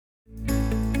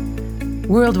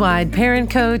Worldwide parent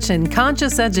coach and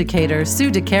conscious educator Sue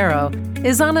DeCaro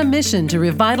is on a mission to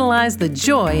revitalize the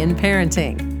joy in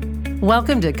parenting.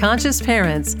 Welcome to Conscious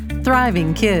Parents,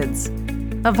 Thriving Kids,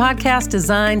 a podcast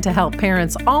designed to help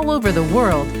parents all over the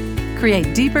world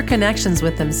create deeper connections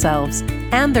with themselves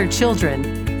and their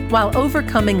children while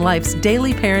overcoming life's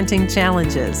daily parenting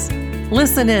challenges.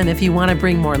 Listen in if you want to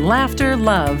bring more laughter,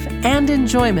 love, and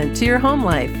enjoyment to your home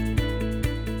life.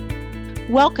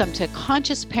 Welcome to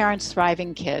Conscious Parents,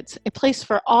 Thriving Kids, a place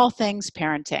for all things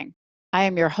parenting. I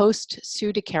am your host,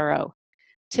 Sue DeCaro.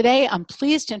 Today, I'm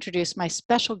pleased to introduce my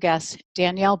special guest,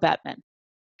 Danielle Bettman.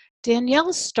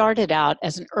 Danielle started out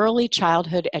as an early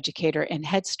childhood educator in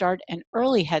Head Start and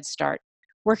Early Head Start,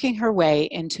 working her way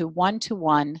into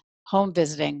one-to-one home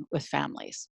visiting with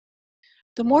families.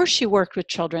 The more she worked with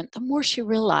children, the more she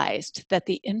realized that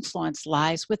the influence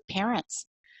lies with parents.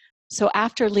 So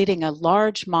after leading a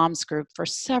large moms group for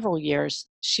several years,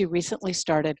 she recently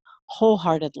started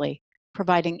Wholeheartedly,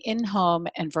 providing in-home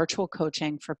and virtual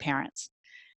coaching for parents.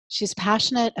 She's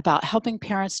passionate about helping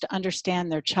parents to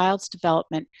understand their child's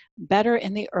development better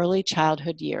in the early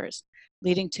childhood years,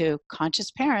 leading to conscious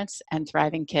parents and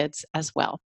thriving kids as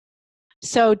well.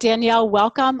 So Danielle,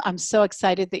 welcome. I'm so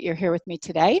excited that you're here with me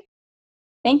today.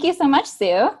 Thank you so much,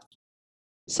 Sue.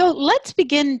 So let's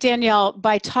begin, Danielle,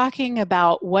 by talking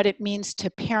about what it means to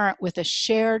parent with a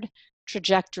shared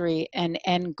trajectory and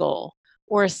end goal,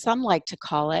 or as some like to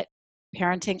call it,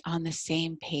 parenting on the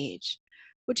same page.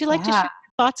 Would you like to share your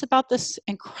thoughts about this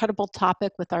incredible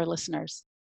topic with our listeners?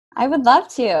 I would love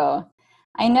to.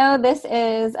 I know this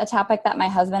is a topic that my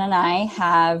husband and I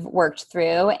have worked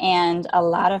through, and a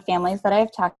lot of families that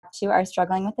I've talked to are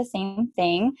struggling with the same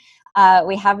thing.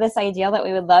 We have this ideal that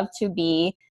we would love to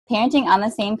be parenting on the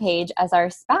same page as our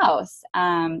spouse.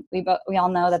 We all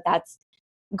know that that's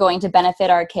going to benefit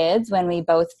our kids when we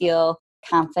both feel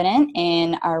confident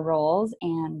in our roles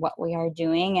and what we are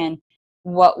doing and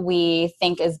what we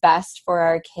think is best for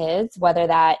our kids, whether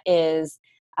that is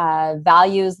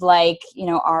values like,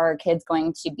 are kids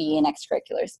going to be in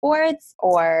extracurricular sports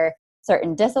or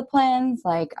certain disciplines?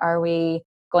 Like, are we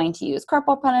going to use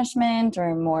corporal punishment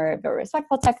or more of a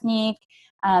respectful technique?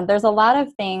 There's a lot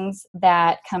of things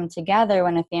that come together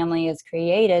when a family is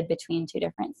created between two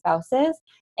different spouses,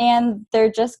 and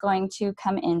they're just going to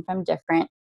come in from different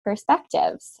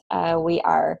perspectives. We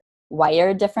are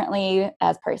wired differently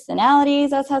as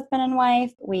personalities as husband and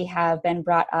wife. We have been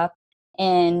brought up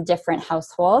in different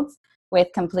households with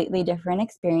completely different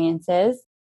experiences,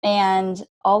 and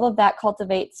all of that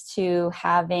cultivates to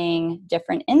having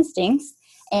different instincts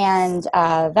and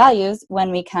values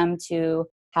when we come to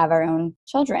have our own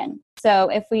children. So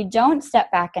if we don't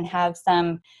step back and have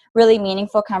some really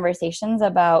meaningful conversations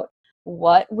about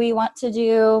what we want to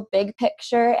do, big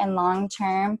picture and long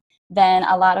term, then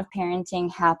a lot of parenting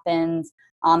happens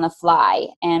on the fly,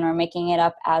 and we're making it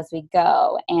up as we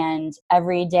go. And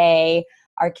every day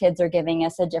our kids are giving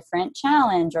us a different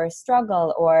challenge or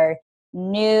struggle or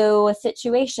new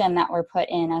situation that we're put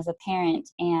in as a parent.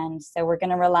 And so we're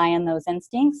going to rely on those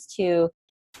instincts to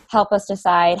help us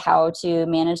decide how to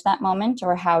manage that moment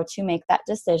or how to make that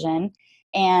decision.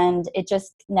 And it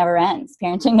just never ends.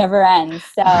 Parenting never ends.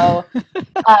 So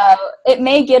it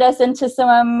may get us into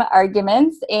some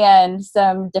arguments and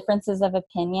some differences of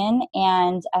opinion.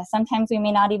 And sometimes we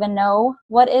may not even know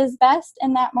what is best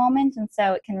in that moment. And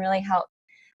so it can really help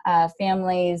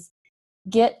families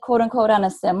get quote unquote on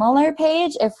a similar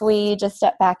page if we just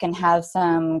step back and have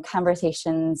some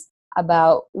conversations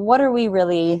about what are we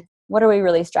really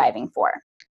striving for.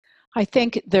 I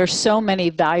think there's so many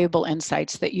valuable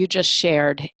insights that you just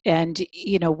shared. And,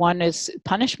 one is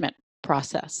punishment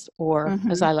process, or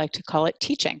as I like to call it,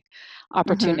 teaching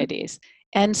opportunities,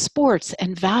 and sports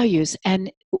and values.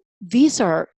 And these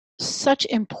are such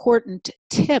important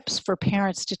tips for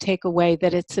parents to take away,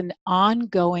 that it's an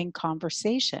ongoing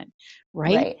conversation,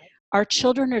 right? Our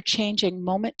children are changing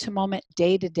moment to moment,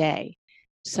 day to day.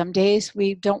 Some days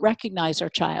we don't recognize our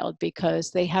child because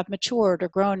they have matured or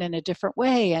grown in a different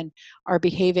way and are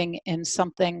behaving in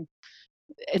some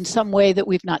way that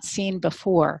we've not seen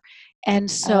before. And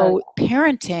so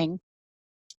parenting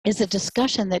is a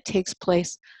discussion that takes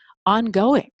place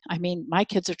ongoing. I mean, my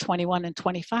kids are 21 and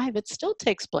 25. It still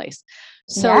takes place.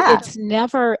 So It's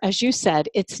never, as you said,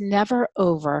 it's never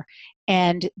over.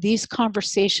 And these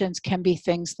conversations can be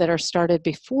things that are started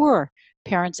before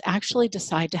parents actually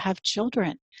decide to have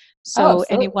children. So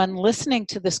anyone listening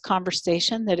to this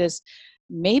conversation that is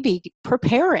maybe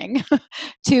preparing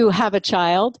to have a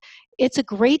child, it's a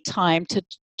great time to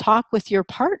talk with your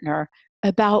partner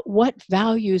about what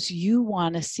values you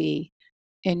want to see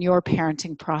in your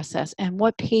parenting process and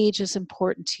what page is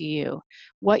important to you,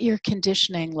 what your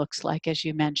conditioning looks like, as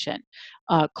you mentioned,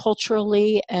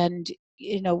 culturally, and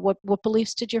what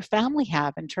beliefs did your family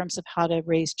have in terms of how to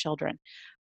raise children,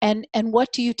 and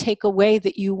what do you take away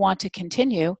that you want to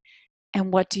continue,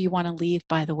 and what do you want to leave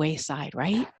by the wayside,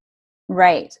 right?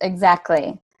 Right,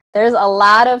 exactly. There's a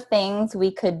lot of things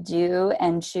we could do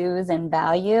and choose and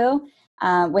value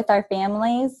with our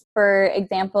families. For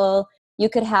example, you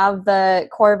could have the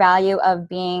core value of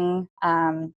being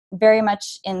very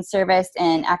much in service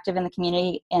and active in the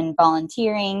community and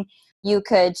volunteering. You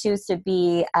could choose to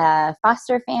be a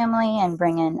foster family and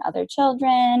bring in other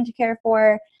children to care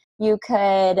for. You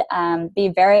could be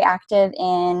very active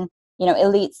in,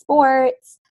 elite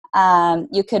sports.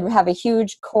 You could have a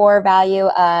huge core value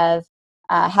of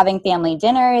having family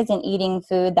dinners and eating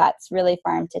food that's really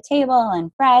farm to table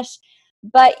and fresh,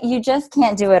 but you just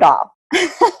can't do it all.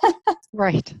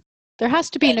 Right. There has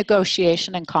to be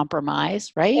negotiation and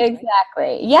compromise, right?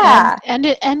 Exactly. Yeah.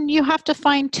 And you have to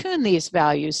fine tune these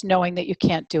values, knowing that you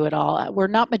can't do it all. We're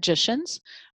not magicians.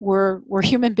 We're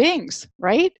human beings,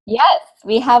 right? Yes,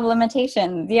 we have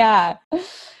limitations. Yeah.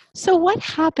 So what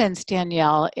happens,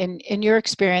 Danielle, in your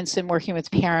experience in working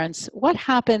with parents, what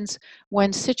happens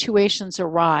when situations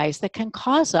arise that can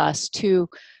cause us to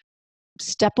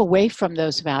step away from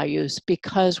those values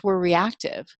because we're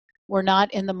reactive? We're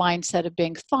not in the mindset of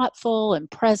being thoughtful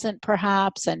and present,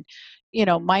 perhaps, and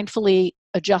mindfully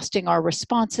adjusting our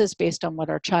responses based on what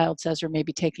our child says, or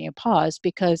maybe taking a pause,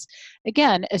 because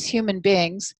again, as human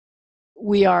beings,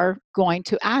 we are going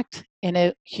to act in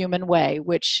a human way,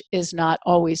 which is not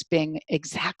always being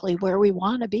exactly where we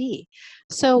want to be.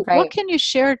 So Right. what can you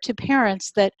share to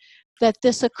parents that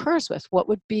this occurs with? What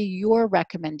would be your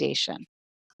recommendation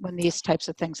when these types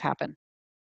of things happen?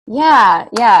 Yeah.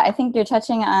 I think you're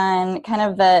touching on kind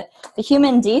of the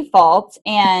human default,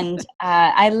 and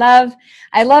I love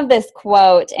this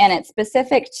quote, and it's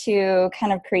specific to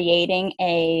kind of creating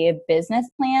a business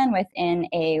plan within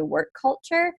a work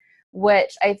culture,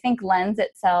 which I think lends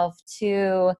itself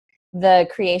to the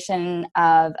creation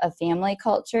of a family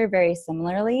culture very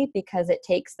similarly, because it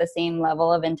takes the same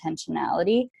level of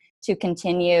intentionality to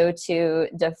continue to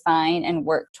define and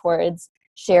work towards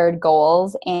shared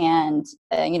goals and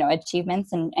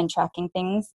achievements and tracking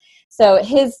things. So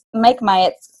Mike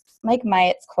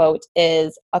Myatt's quote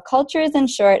is, "A culture is, in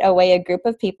short, a way a group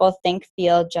of people think,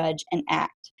 feel, judge, and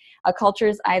act. A culture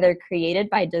is either created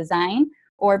by design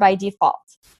or by default.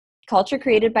 Culture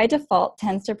created by default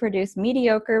tends to produce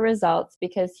mediocre results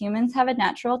because humans have a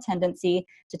natural tendency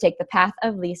to take the path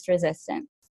of least resistance.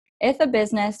 If a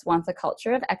business wants a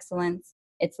culture of excellence,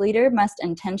 its leader must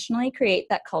intentionally create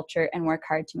that culture and work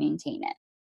hard to maintain it."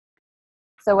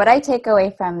 So what I take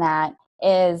away from that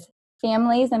is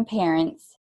families and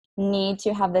parents need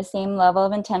to have the same level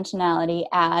of intentionality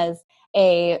as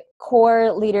a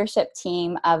core leadership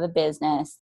team of a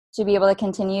business to be able to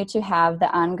continue to have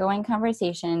the ongoing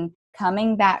conversation,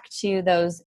 coming back to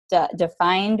those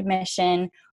defined mission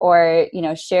or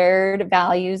shared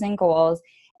values and goals,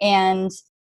 and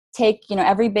take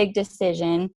every big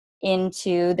decision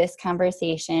into this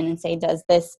conversation and say, does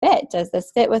this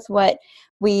fit with what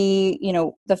we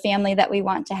the family that we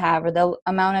want to have, or the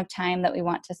amount of time that we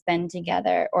want to spend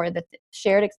together, or the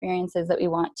shared experiences that we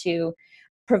want to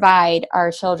provide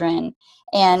our children.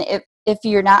 And if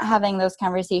you're not having those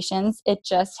conversations, it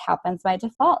just happens by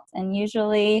default, and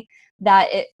usually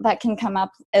that can come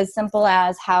up as simple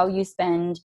as how you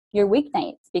spend your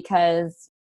weeknights, because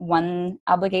one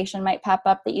obligation might pop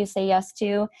up that you say yes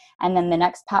to, and then the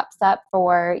next pops up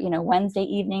for Wednesday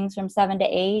evenings from 7 to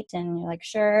 8, and you're like,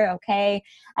 sure, okay.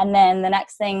 And then the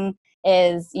next thing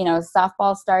is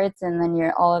softball starts, and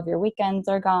then all of your weekends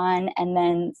are gone, and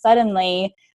then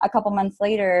suddenly a couple months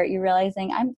later you're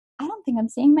realizing, I don't think I'm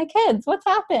seeing my kids. What's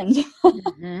happened?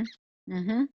 Mm-hmm.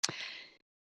 Mm-hmm.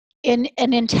 And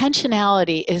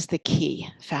intentionality is the key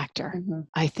factor, Mm-hmm.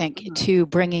 I think, Mm-hmm. to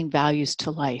bringing values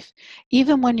to life.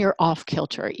 Even when you're off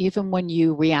kilter, even when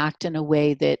you react in a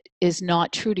way that is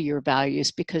not true to your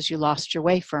values because you lost your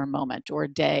way for a moment or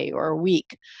a day or a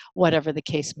week, whatever the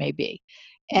case may be.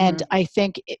 And Mm-hmm. I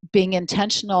think being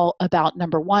intentional about,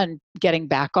 number one, getting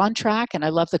back on track, and I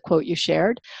love the quote you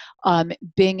shared,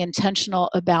 being intentional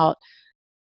about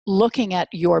looking at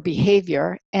your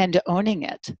behavior and owning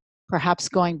it. Perhaps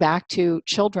going back to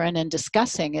children and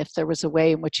discussing if there was a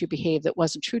way in which you behaved that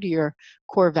wasn't true to your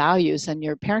core values and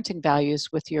your parenting values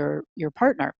with your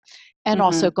partner. And Mm-hmm.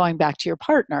 also going back to your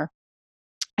partner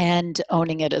and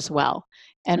owning it as well.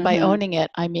 And by Mm-hmm. owning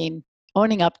it, I mean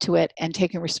owning up to it and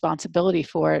taking responsibility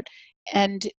for it.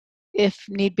 And if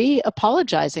need be,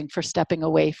 apologizing for stepping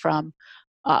away from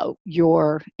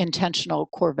your intentional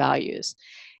core values.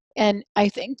 And I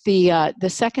think the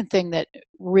second thing that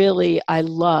really I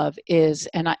love is,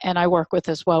 and I work with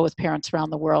as well with parents around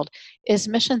the world, is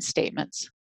mission statements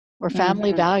or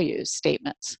family values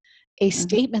statements. A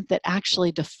statement that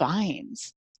actually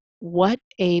defines what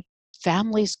a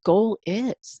family's goal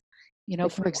is.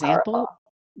 It's For powerful. example,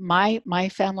 my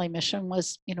family mission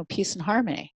was, peace and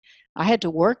harmony. I had to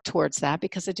work towards that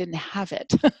because I didn't have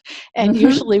it. And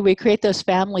usually we create those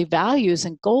family values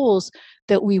and goals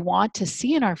that we want to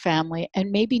see in our family,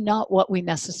 and maybe not what we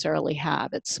necessarily have.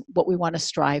 It's what we want to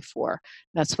strive for.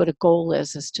 That's what a goal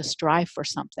is to strive for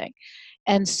something.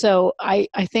 And so I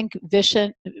think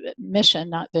mission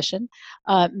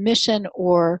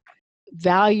or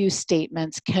value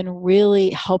statements can really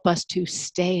help us to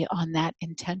stay on that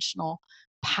intentional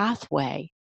pathway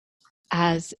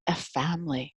as a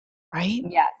family, right?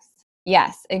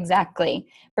 Yes, exactly.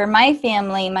 For my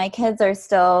family, my kids are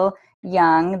still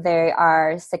young. They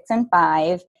are 6 and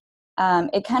 5.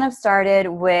 It kind of started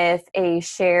with a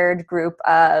shared group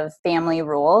of family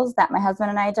rules that my husband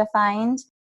and I defined.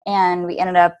 And we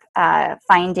ended up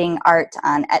finding art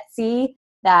on Etsy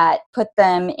that put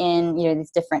them in,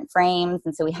 these different frames.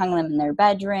 And so we hung them in their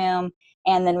bedroom.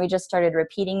 And then we just started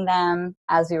repeating them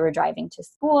as we were driving to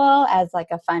school as like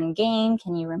a fun game.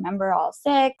 Can you remember all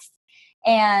 6?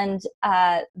 And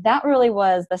that really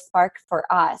was the spark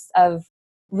for us of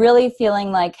really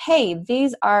feeling like, hey,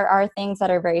 these are our things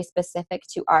that are very specific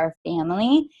to our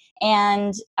family.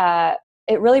 And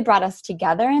it really brought us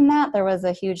together in that. There was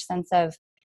a huge sense of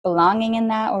belonging in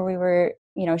that, where we were,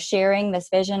 sharing this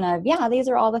vision of, yeah, these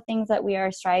are all the things that we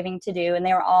are striving to do. And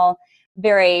they were all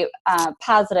very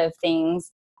positive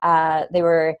things. They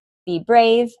were be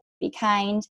brave, be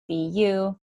kind, be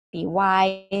you, be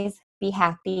wise, be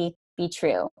happy, be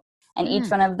true. And each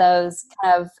one of those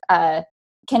kind of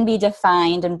can be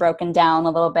defined and broken down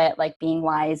a little bit, like being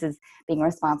wise is being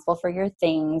responsible for your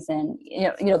things, and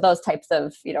those types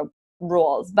of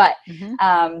rules. But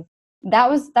that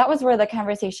was where the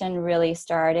conversation really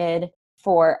started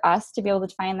for us to be able to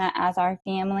define that as our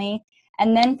family.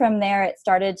 And then from there, it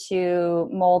started to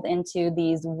mold into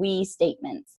these we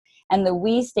statements. And the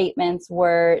we statements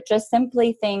were just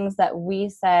simply things that we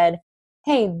said,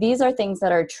 hey, these are things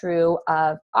that are true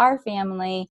of our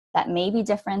family that may be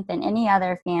different than any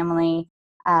other family,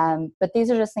 but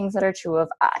these are just things that are true of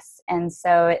us. And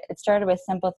so it started with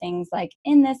simple things like,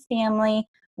 in this family,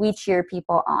 we cheer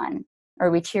people on, or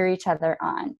we cheer each other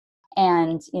on.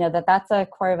 And, that's a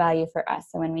core value for us.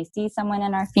 So when we see someone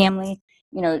in our family,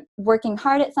 working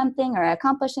hard at something or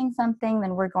accomplishing something,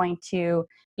 then we're going to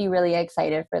be really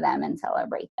excited for them and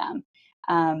celebrate them.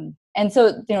 And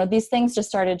so, these things just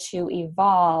started to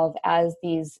evolve as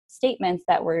these statements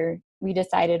that we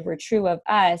decided were true of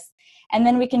us. And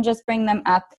then we can just bring them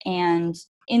up, and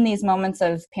in these moments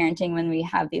of parenting, when we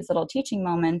have these little teaching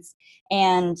moments,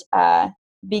 and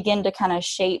begin to kind of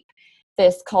shape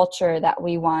this culture that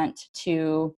we want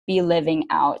to be living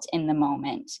out in the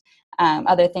moment.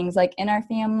 Other things like, in our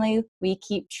family, we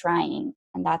keep trying.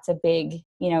 And that's a big,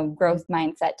 growth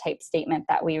mindset type statement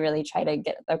that we really try to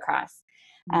get across.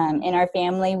 In our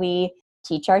family, we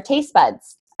teach our taste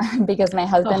buds because my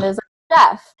husband is a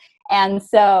chef. And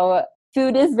so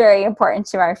food is very important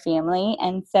to our family.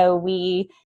 And so we,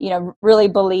 really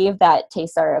believe that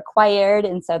tastes are acquired.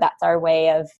 And so that's our way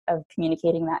of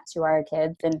communicating that to our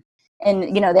kids. And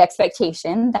the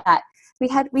expectation that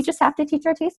we just have to teach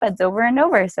our taste buds over and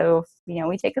over. So,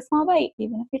 we take a small bite,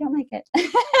 even if we don't like it.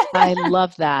 I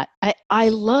love that. I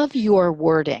love your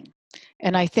wording.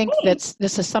 And I think this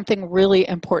is something really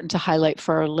important to highlight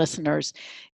for our listeners,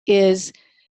 is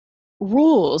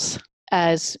rules,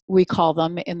 as we call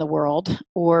them in the world,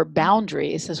 or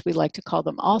boundaries, as we like to call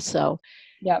them also,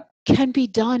 can be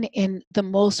done in the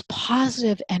most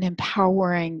positive and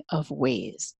empowering of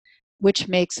ways, which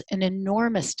makes an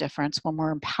enormous difference when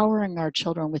we're empowering our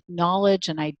children with knowledge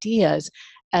and ideas,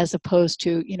 as opposed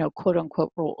to, quote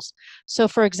unquote rules. So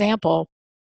for example,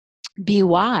 be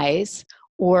wise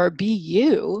or be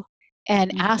you,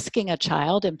 and asking a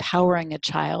child, empowering a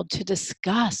child to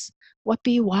discuss what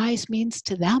be wise means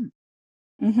to them.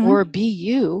 Or be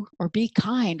you, or be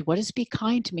kind. What does be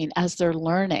kind mean, as they're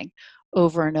learning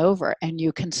over and over? And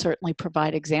you can certainly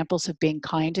provide examples of being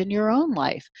kind in your own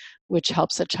life, which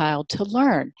helps a child to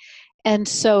learn. And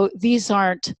so these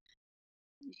aren't,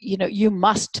 you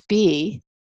must be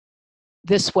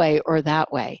this way or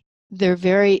that way. They're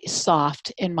very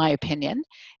soft, in my opinion,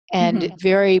 and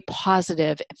very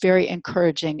positive, very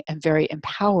encouraging, and very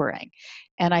empowering.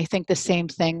 And I think the same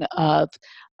thing of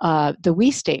the we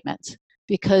statements,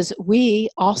 because we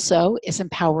also is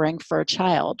empowering for a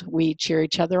child. We cheer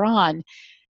each other on,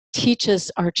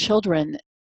 teaches our children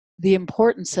the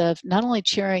importance of not only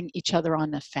cheering each other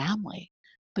on the family,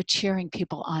 but cheering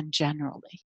people on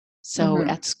generally. So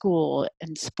at school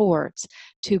and sports,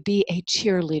 to be a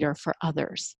cheerleader for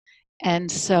others. And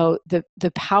so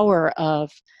the power of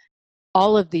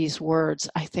all of these words,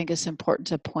 I think, is important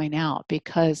to point out,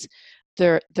 because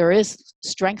there is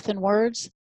strength in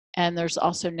words and there's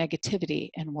also negativity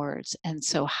in words. And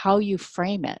so how you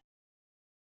frame it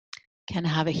can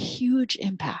have a huge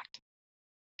impact.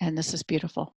 And this is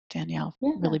beautiful, Danielle.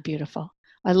 Yeah. Really beautiful.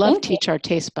 I love Teach Our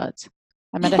Taste Buds.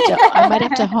 I might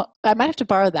have to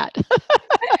borrow that.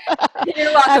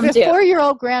 You're welcome. I have a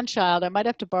 4-year-old grandchild. I might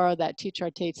have to borrow that. Teach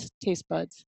Our Taste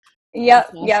Buds. Yep.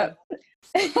 Awesome. Yep.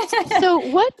 So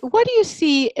what do you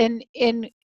see in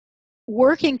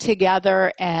working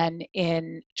together and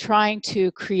in trying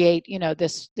to create,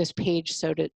 this page,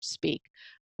 so to speak?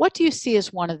 What do you see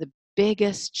as one of the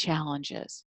biggest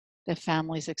challenges that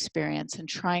families experience in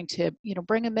trying to,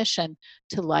 bring a mission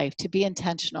to life, to be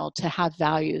intentional, to have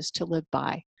values to live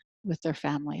by with their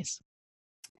families?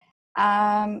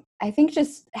 I think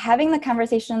just having the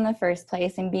conversation in the first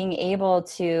place and being able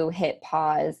to hit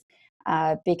pause,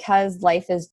 because life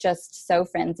is just so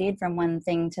frenzied from one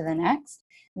thing to the next,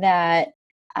 that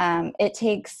it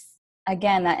takes,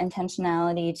 again, that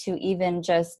intentionality to even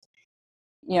just,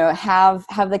 have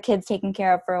the kids taken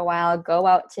care of for a while, go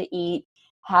out to eat,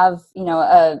 have,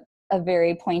 a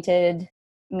very pointed,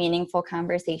 meaningful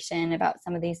conversation about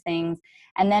some of these things,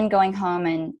 and then going home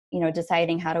and,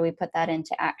 deciding how do we put that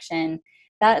into action.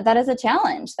 That is a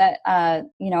challenge that,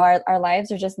 our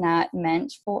lives are just not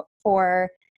meant for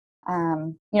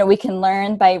we can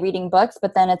learn by reading books,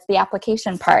 but then it's the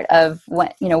application part of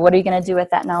what are you going to do with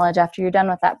that knowledge after you're done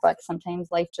with that book? Sometimes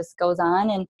life just goes on,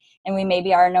 and we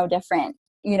maybe are no different,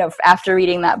 after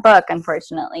reading that book,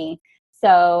 unfortunately.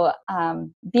 So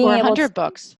being or able 100 to,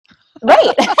 books.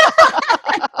 Right.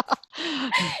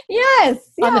 Yes.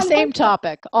 On the same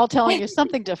topic, all telling you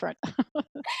something different.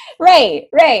 Right.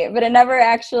 But it never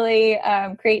actually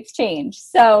creates change.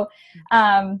 So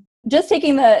just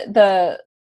taking the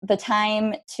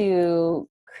time to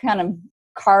kind of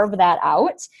carve that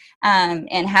out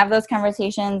and have those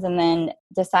conversations, and then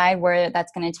decide where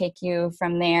that's going to take you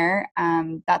from there.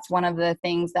 That's one of the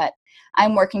things that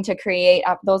I'm working to create,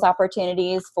 those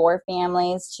opportunities for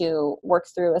families to work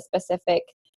through a specific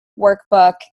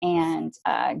workbook and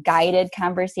guided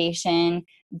conversation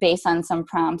based on some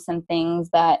prompts and things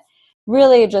that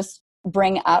really just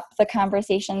bring up the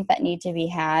conversations that need to be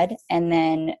had, and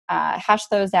then hash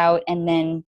those out, and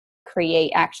then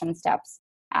create action steps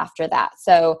after that.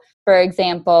 So, for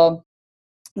example,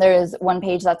 there's one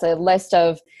page that's a list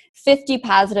of 50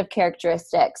 positive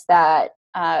characteristics that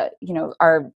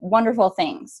are wonderful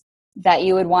things that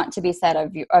you would want to be said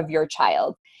of your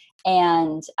child,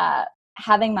 and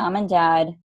having mom and dad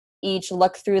each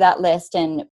look through that list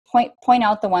and point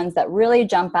out the ones that really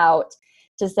jump out,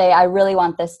 to say, I really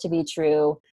want this to be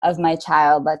true of my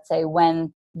child. Let's say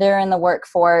when they're in the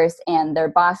workforce and their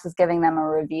boss is giving them a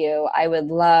review, I would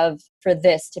love for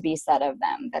this to be said of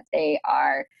them, that they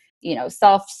are,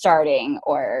 self-starting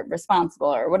or responsible,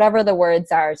 or whatever the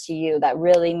words are to you that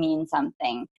really mean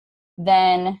something.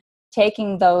 Then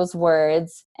taking those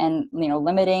words and,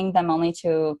 limiting them only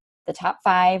to the top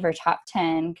 5 or top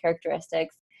 10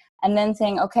 characteristics, and then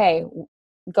saying, okay,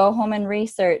 go home and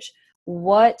research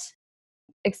what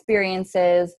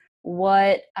experiences,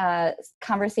 what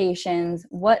conversations,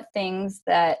 what things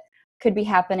that could be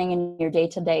happening in your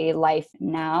day-to-day life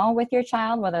now with your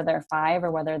child, whether they're 5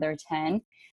 or whether they're 10,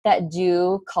 that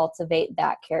do cultivate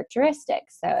that characteristic.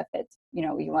 So if it's,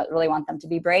 you really want them to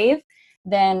be brave,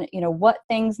 then, what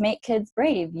things make kids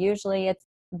brave? Usually it's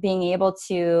being able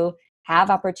to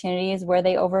have opportunities where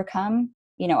they overcome,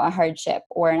 a hardship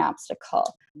or an obstacle.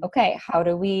 Okay, how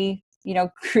do we,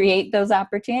 create those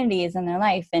opportunities in their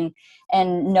life, and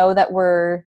know that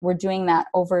we're doing that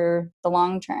over the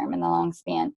long term and the long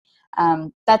span.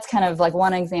 That's kind of like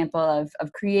one example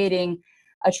of creating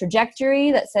a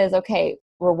trajectory that says, okay,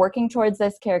 we're working towards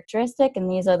this characteristic, and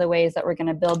these are the ways that we're going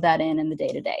to build that in the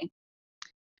day-to-day.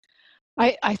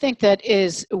 I think that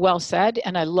is well said,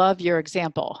 and I love your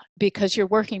example, because you're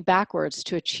working backwards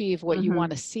to achieve what you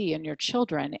want to see in your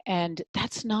children, and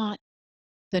that's not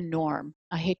the norm.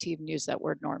 I hate to even use that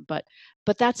word norm, but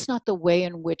that's not the way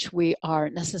in which we are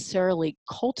necessarily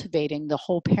cultivating the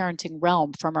whole parenting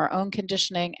realm from our own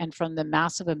conditioning and from the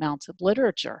massive amounts of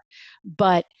literature.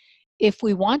 But if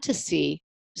we want to see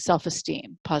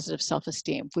self-esteem, positive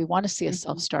self-esteem, if we want to see a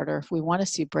self-starter, if we want to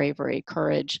see bravery,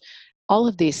 courage, all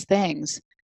of these things,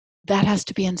 that has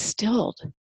to be instilled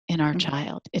in our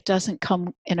child. It doesn't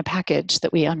come in a package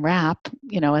that we unwrap,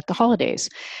 at the holidays.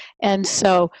 And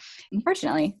so,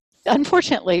 unfortunately,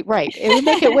 right. We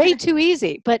make it way too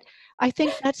easy. But I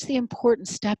think that's the important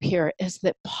step here, is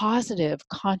that positive,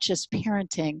 conscious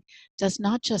parenting does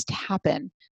not just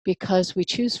happen because we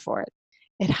choose for it.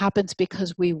 It happens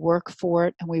because we work for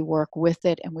it, and we work with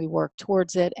it, and we work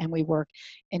towards it, and we work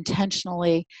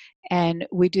intentionally, and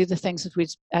we do the things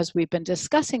as we've been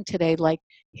discussing today, like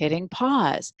hitting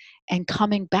pause and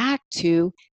coming back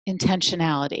to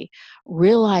intentionality,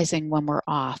 realizing when we're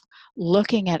off,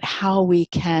 looking at how we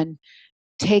can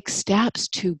take steps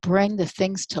to bring the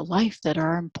things to life that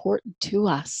are important to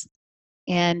us,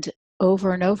 and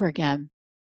over again,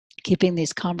 keeping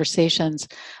these conversations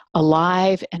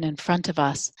alive and in front of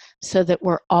us so that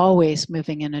we're always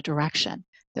moving in a direction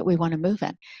that we want to move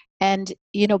in. And,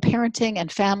 parenting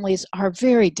and families are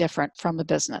very different from a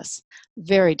business,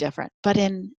 very different, but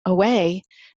in a way,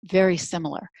 very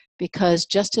similar. Because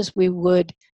just as we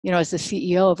would, as the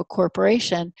CEO of a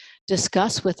corporation,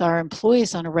 discuss with our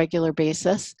employees on a regular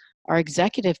basis, our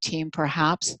executive team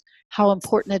perhaps, how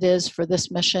important it is for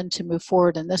this mission to move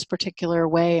forward in this particular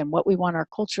way, and what we want our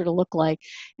culture to look like,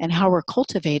 and how we're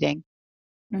cultivating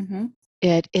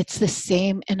it. It's the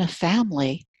same in a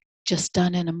family, just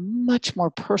done in a much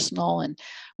more personal and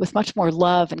with much more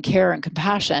love and care and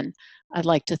compassion, I'd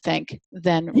like to think,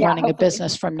 than running a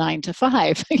business from 9 to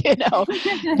 5.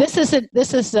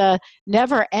 This is a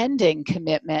never-ending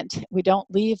commitment. We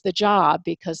don't leave the job,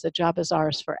 because the job is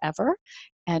ours forever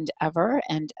and ever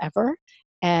and ever.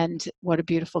 And what a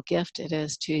beautiful gift it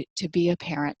is to be a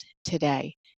parent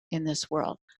today in this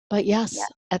world. But yes,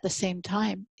 at the same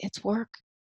time, it's work.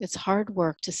 It's hard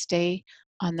work to stay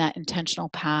on that intentional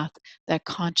path, that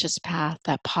conscious path,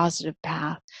 that positive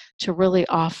path, to really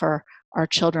offer our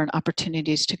children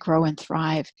opportunities to grow and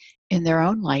thrive in their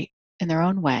own light, in their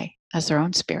own way, as their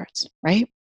own spirits, right?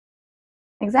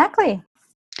 Exactly.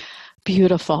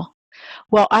 Beautiful.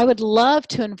 Well, I would love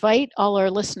to invite all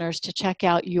our listeners to check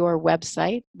out your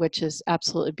website, which is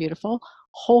absolutely beautiful,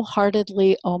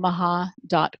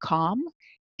 wholeheartedlyomaha.com,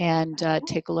 and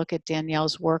take a look at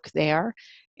Danielle's work there.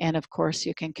 And of course,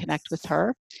 you can connect with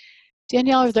her.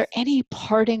 Danielle, are there any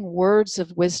parting words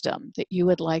of wisdom that you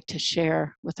would like to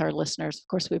share with our listeners? Of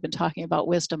course, we've been talking about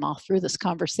wisdom all through this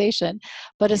conversation,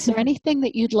 but is there anything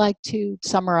that you'd like to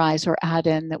summarize or add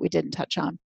in that we didn't touch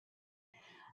on?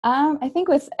 I think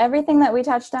with everything that we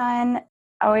touched on,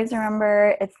 always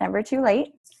remember it's never too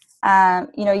late.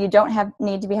 You don't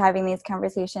need to be having these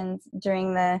conversations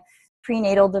during the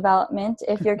prenatal development.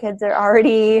 If your kids are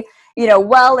already,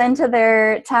 well into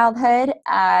their childhood,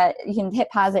 you can hit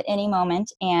pause at any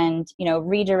moment and,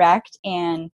 redirect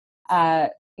and,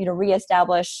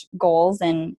 reestablish goals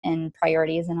and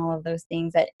priorities and all of those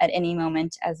things at any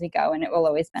moment as we go, and it will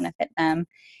always benefit them.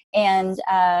 And,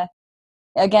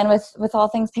 again, with all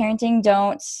things parenting,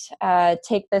 don't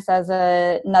take this as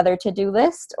another to-do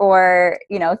list or,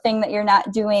 thing that you're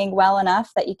not doing well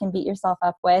enough that you can beat yourself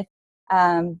up with.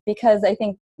 Because I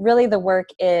think really the work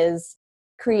is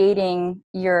creating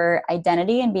your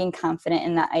identity and being confident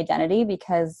in that identity,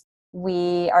 because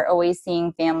we are always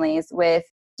seeing families with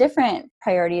different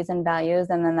priorities and values,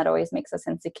 and then that always makes us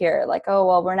insecure. Like, oh,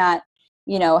 well, we're not,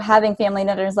 having family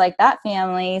dinners like that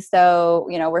family, so,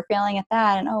 we're failing at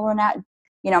that, and oh, we're not,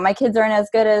 my kids aren't as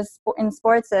good as in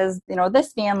sports as,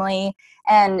 this family.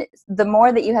 And the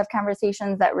more that you have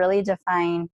conversations that really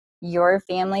define your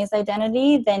family's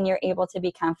identity, then you're able to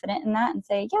be confident in that and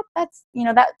say, yep, that's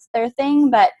their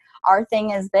thing, but our thing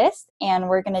is this, and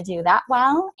we're going to do that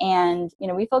well. And,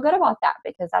 we feel good about that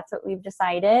because that's what we've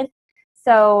decided.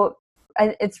 So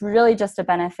it's really just a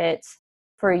benefit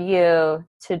for you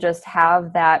to just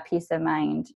have that peace of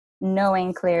mind,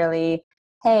 knowing clearly,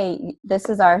 hey, this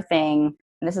is our thing,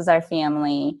 this is our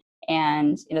family,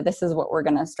 and this is what we're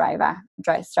going to strive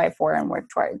for and work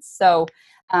towards. So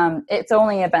it's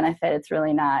only a benefit. It's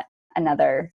really not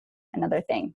another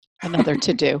thing. Another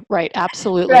to do, right?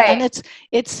 Absolutely. Right. And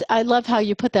it's. I love how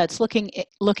you put that. It's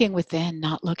looking within,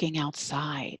 not looking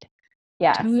outside.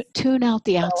 Yeah. Tune out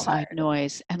the outside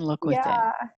noise and look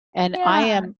within. And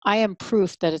I am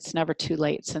proof that it's never too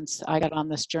late, since I got on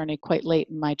this journey quite late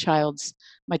in my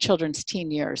children's teen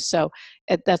years. So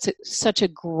that's such a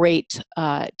great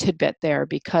tidbit there,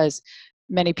 because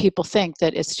many people think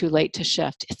that it's too late to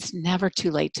shift. It's never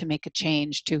too late to make a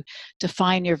change, to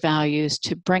define your values,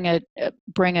 to bring a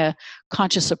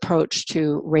conscious approach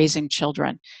to raising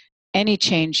children. Any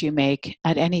change you make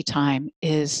at any time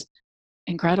is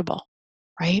incredible,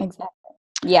 right? Exactly.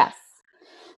 Yes.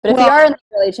 But if you are in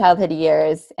the early childhood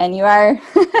years and you are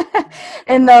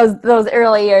in those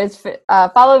early years,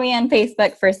 follow me on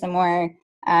Facebook for some more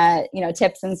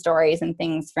tips and stories and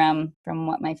things from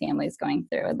what my family is going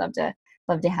through. I'd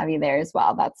love to have you there as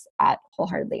well. That's at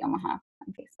Wholeheartedly Omaha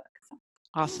on Facebook. So.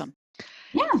 Awesome.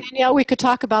 Yeah. Danielle, we could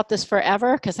talk about this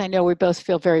forever because I know we both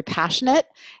feel very passionate.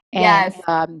 And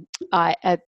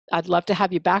yes. I'd love to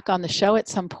have you back on the show at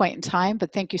some point in time,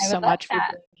 but thank you so much for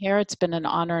being here. It's been an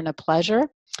honor and a pleasure.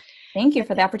 Thank you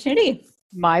for the opportunity.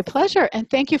 My pleasure. And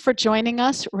thank you for joining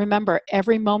us. Remember,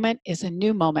 every moment is a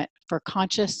new moment for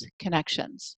conscious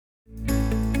connections.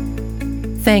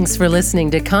 Thanks for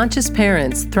listening to Conscious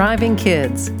Parents, Thriving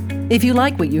Kids. If you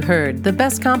like what you heard, the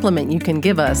best compliment you can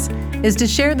give us is to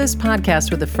share this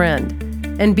podcast with a friend.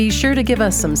 And be sure to give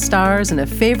us some stars and a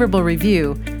favorable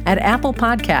review at Apple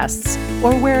Podcasts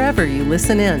or wherever you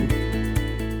listen in.